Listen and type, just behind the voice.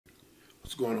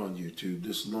What's going on YouTube?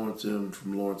 This is Lawrence M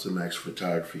from Lawrence M Action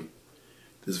Photography.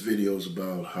 This video is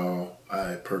about how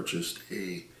I purchased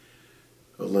a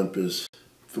Olympus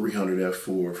 300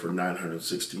 f4 for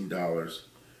 $916.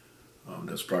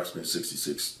 That's approximately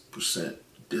 66%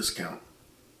 discount.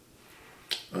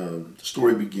 The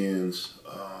story begins,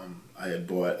 I had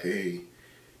bought a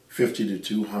 50 to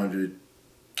 200,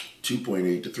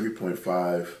 2.8 to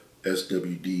 3.5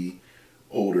 SWD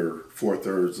older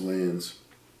 4/3 lens,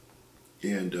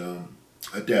 and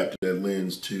adapted that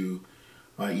lens to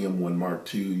my EM1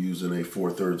 Mark II using a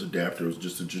 4/3 adapter. It was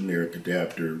just a generic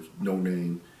adapter, no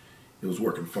name. It was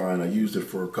working fine. I used it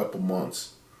for a couple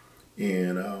months,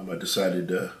 and I decided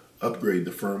to upgrade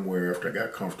the firmware after I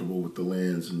got comfortable with the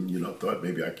lens, and thought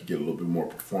maybe I could get a little bit more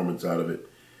performance out of it.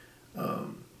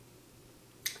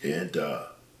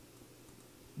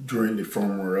 During the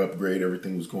firmware upgrade,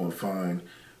 everything was going fine.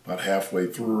 About halfway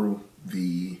through,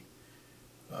 the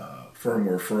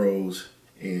firmware froze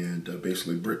and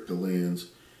basically bricked the lens,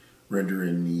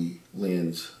 rendering the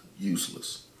lens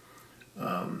useless.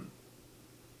 A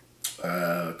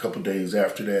couple days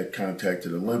after that,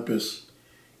 contacted Olympus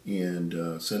and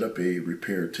set up a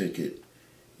repair ticket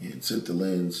and sent the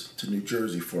lens to New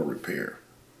Jersey for repair.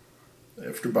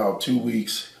 After about 2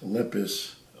 weeks,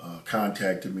 Olympus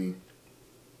contacted me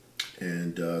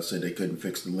and said they couldn't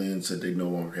fix the lens, said they no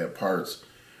longer had parts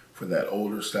for that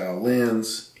older style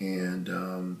lens, and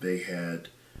they had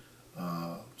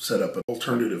set up an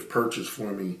alternative purchase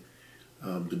for me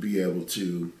to be able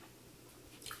to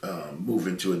move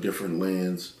into a different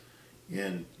lens,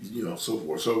 and so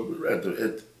forth. So at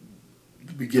the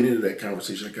beginning of that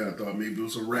conversation, I kind of thought maybe it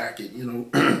was a racket,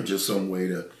 just some way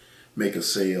to make a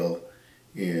sale,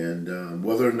 and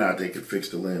whether or not they could fix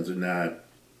the lens or not,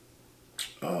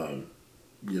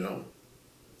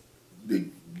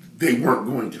 they weren't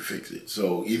going to fix it.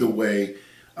 So either way,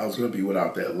 I was going to be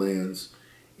without that lens,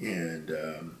 and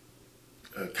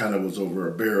kind of was over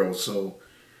a barrel. So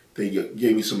they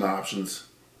gave me some options,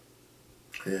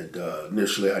 and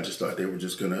initially I just thought they were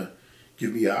just going to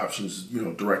give me options,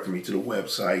 directing me to the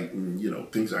website and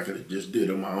things I could have just did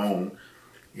on my own.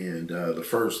 And the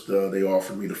first, they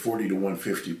offered me the 40 to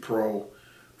 150 Pro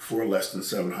for less than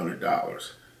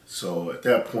 $700. So at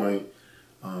that point,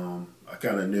 I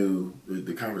kind of knew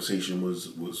the conversation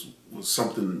was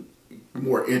something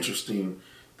more interesting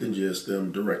than just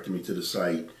them directing me to the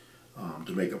site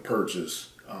to make a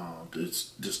purchase,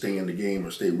 to stay in the game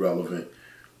or stay relevant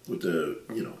with the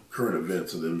current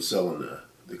events of them selling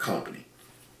the company.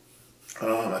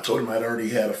 I told them I'd already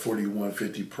had a 40 to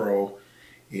 150 Pro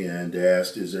and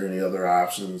asked, is there any other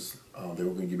options? They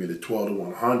were going to give me the 12 to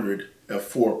 100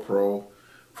 f4 Pro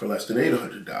for less than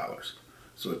 $800.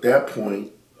 So at that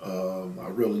point, I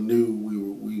really knew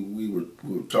we were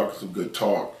talking some good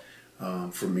talk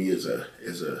for me as a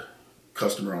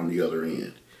customer on the other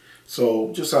end.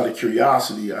 So just out of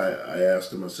curiosity, I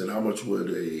asked them. I said, how much would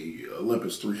a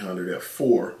Olympus 300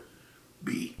 f4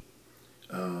 be?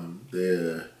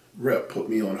 The rep put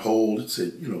me on hold. It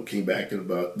said, came back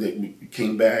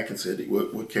and said,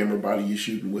 what camera body you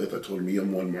shooting with? I told him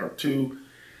EM1 Mark II.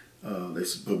 They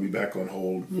put me back on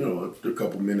hold. After a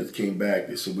couple minutes, came back.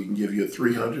 They said, we can give you a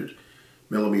 300mm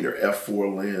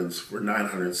f4 lens for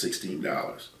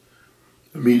 $916.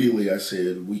 Immediately I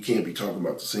said, we can't be talking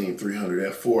about the same 300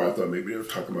 f4. I thought maybe they were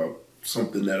talking about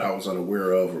something that I was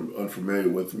unaware of or unfamiliar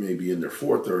with, maybe in their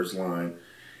 4/3 line.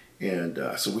 And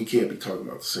so we can't be talking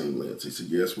about the same lens. They said,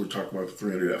 yes, we're talking about the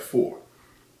 300 f4.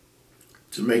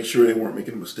 To make sure they weren't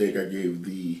making a mistake, I gave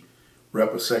the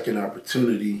rep a second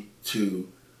opportunity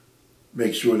to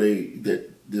make sure that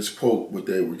this quote, what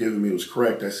they were giving me, was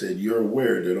correct. I said, you're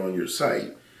aware that on your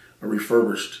site, a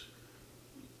refurbished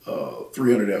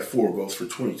 300 f4 goes for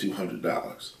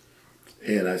 $2,200.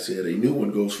 And I said, a new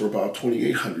one goes for about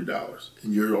 $2,800.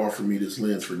 And you're offering me this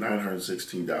lens for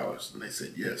 $916. And they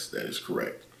said, yes, that is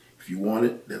correct. If you want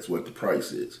it, that's what the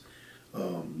price is.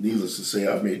 Needless to say,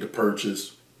 I've made the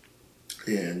purchase.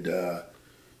 And,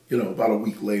 about a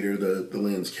week later, the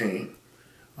lens came.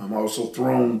 I'm also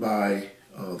thrown by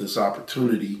this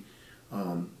opportunity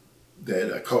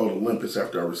that I called Olympus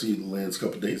after I received the lens a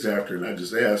couple of days after, and I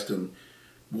just asked them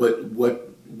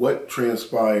what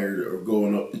transpired or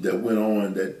that went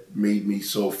on that made me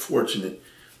so fortunate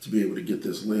to be able to get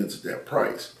this lens at that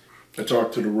price. I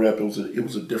talked to the rep. It was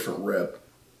a different rep,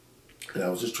 and I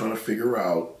was just trying to figure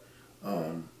out,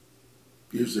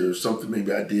 is there something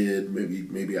maybe I did,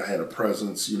 maybe I had a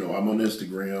presence. I'm on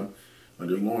Instagram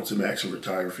under Lawrence M Action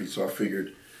Photography, so I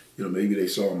figured, maybe they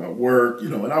saw my work,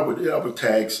 and I would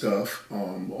tag stuff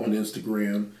on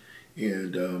Instagram,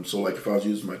 and so like if I was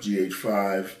using my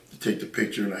GH5 to take the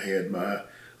picture and I had my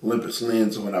Olympus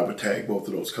lens on, I would tag both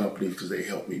of those companies because they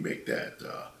helped me make that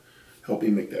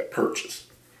purchase.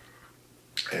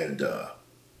 And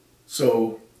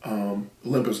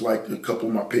Olympus liked a couple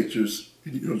of my pictures,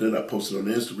 that I posted on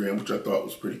Instagram, which I thought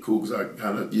was pretty cool because I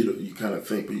kind of, you kind of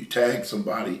think when you tag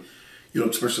somebody,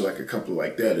 especially like a company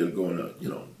like that, it'll go into,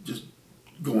 just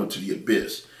go into the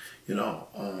abyss.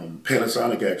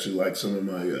 Panasonic actually liked some of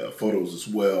my photos as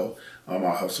well.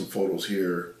 I'll have some photos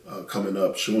here coming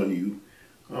up showing you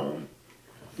the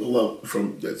love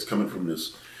that's coming from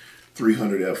this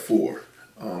 300 f4.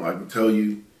 I can tell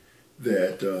you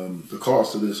that the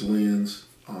cost of this lens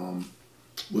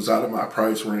was out of my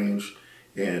price range,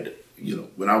 and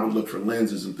when I would look for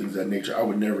lenses and things of that nature, I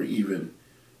would never even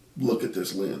look at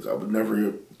this lens. I would never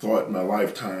have thought in my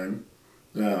lifetime,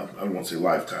 I don't want to say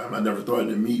lifetime, I never thought in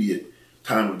the immediate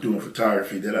time of doing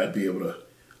photography that I'd be able to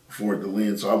afford the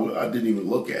lens, so I didn't even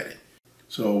look at it.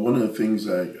 So one of the things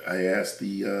I asked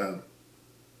the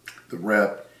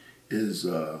rep is,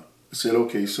 I said,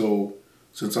 okay, so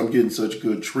since I'm getting such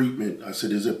good treatment, I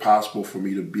said, is it possible for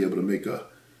me to be able to make a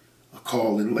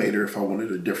call in later if I wanted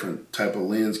a different type of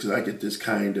lens? Because I get this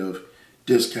kind of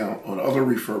discount on other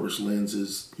refurbished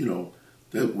lenses,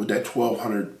 with that 12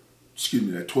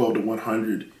 to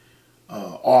 100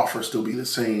 offer still be the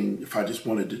same if I just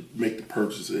wanted to make the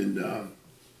purchase. And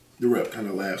the rep kind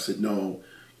of laughed, said, no,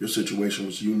 your situation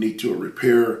was unique to a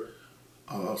repair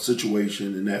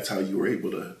situation, and that's how you were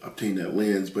able to obtain that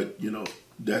lens. But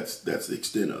that's the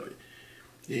extent of it.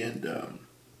 And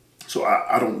so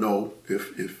I don't know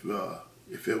if it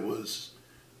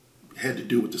had to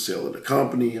do with the sale of the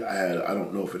company. I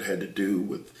don't know if it had to do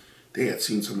with they had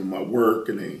seen some of my work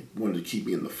and they wanted to keep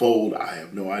me in the fold. I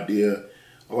have no idea.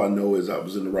 All I know is I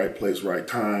was in the right place, right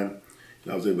time,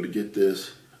 and I was able to get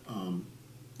this,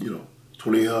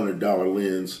 $2,800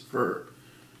 lens for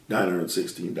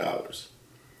 $916.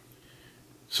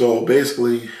 So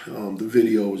basically, the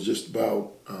video was just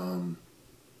about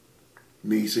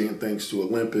me saying thanks to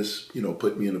Olympus,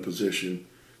 put me in a position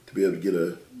to be able to get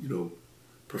a,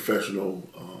 professional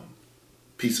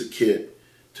piece of kit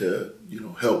to,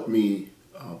 help me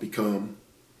become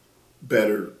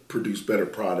better, produce better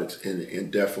products,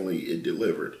 and definitely it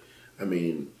delivered. I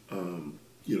mean,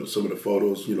 some of the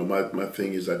photos, my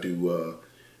thing is I do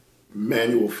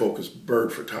manual focus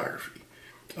bird photography.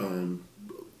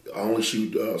 I only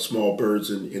shoot small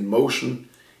birds in motion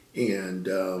and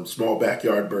small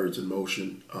backyard birds in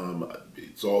motion.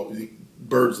 It's all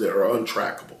birds that are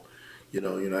untrackable.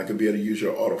 I can be able to use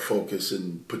your autofocus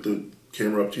and put the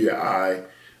camera up to your eye.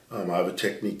 I have a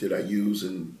technique that I use,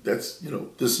 and that's,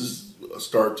 this is a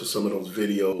start to some of those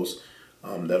videos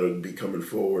that'll be coming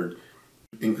forward.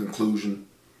 In conclusion,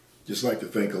 just like to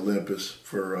thank Olympus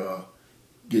for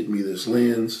getting me this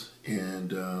lens,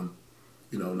 and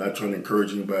not trying to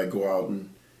encourage anybody to go out and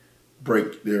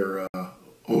break their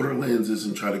older lenses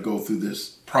and try to go through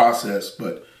this process,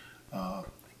 but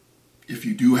if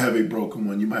you do have a broken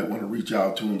one, you might want to reach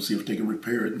out to them, see if they can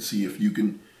repair it, and see if you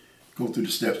can go through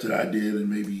the steps that I did, and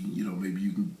maybe you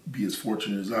can be as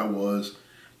fortunate as I was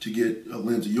to get a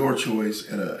lens of your choice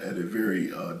at a very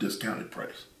discounted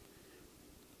price.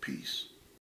 Peace.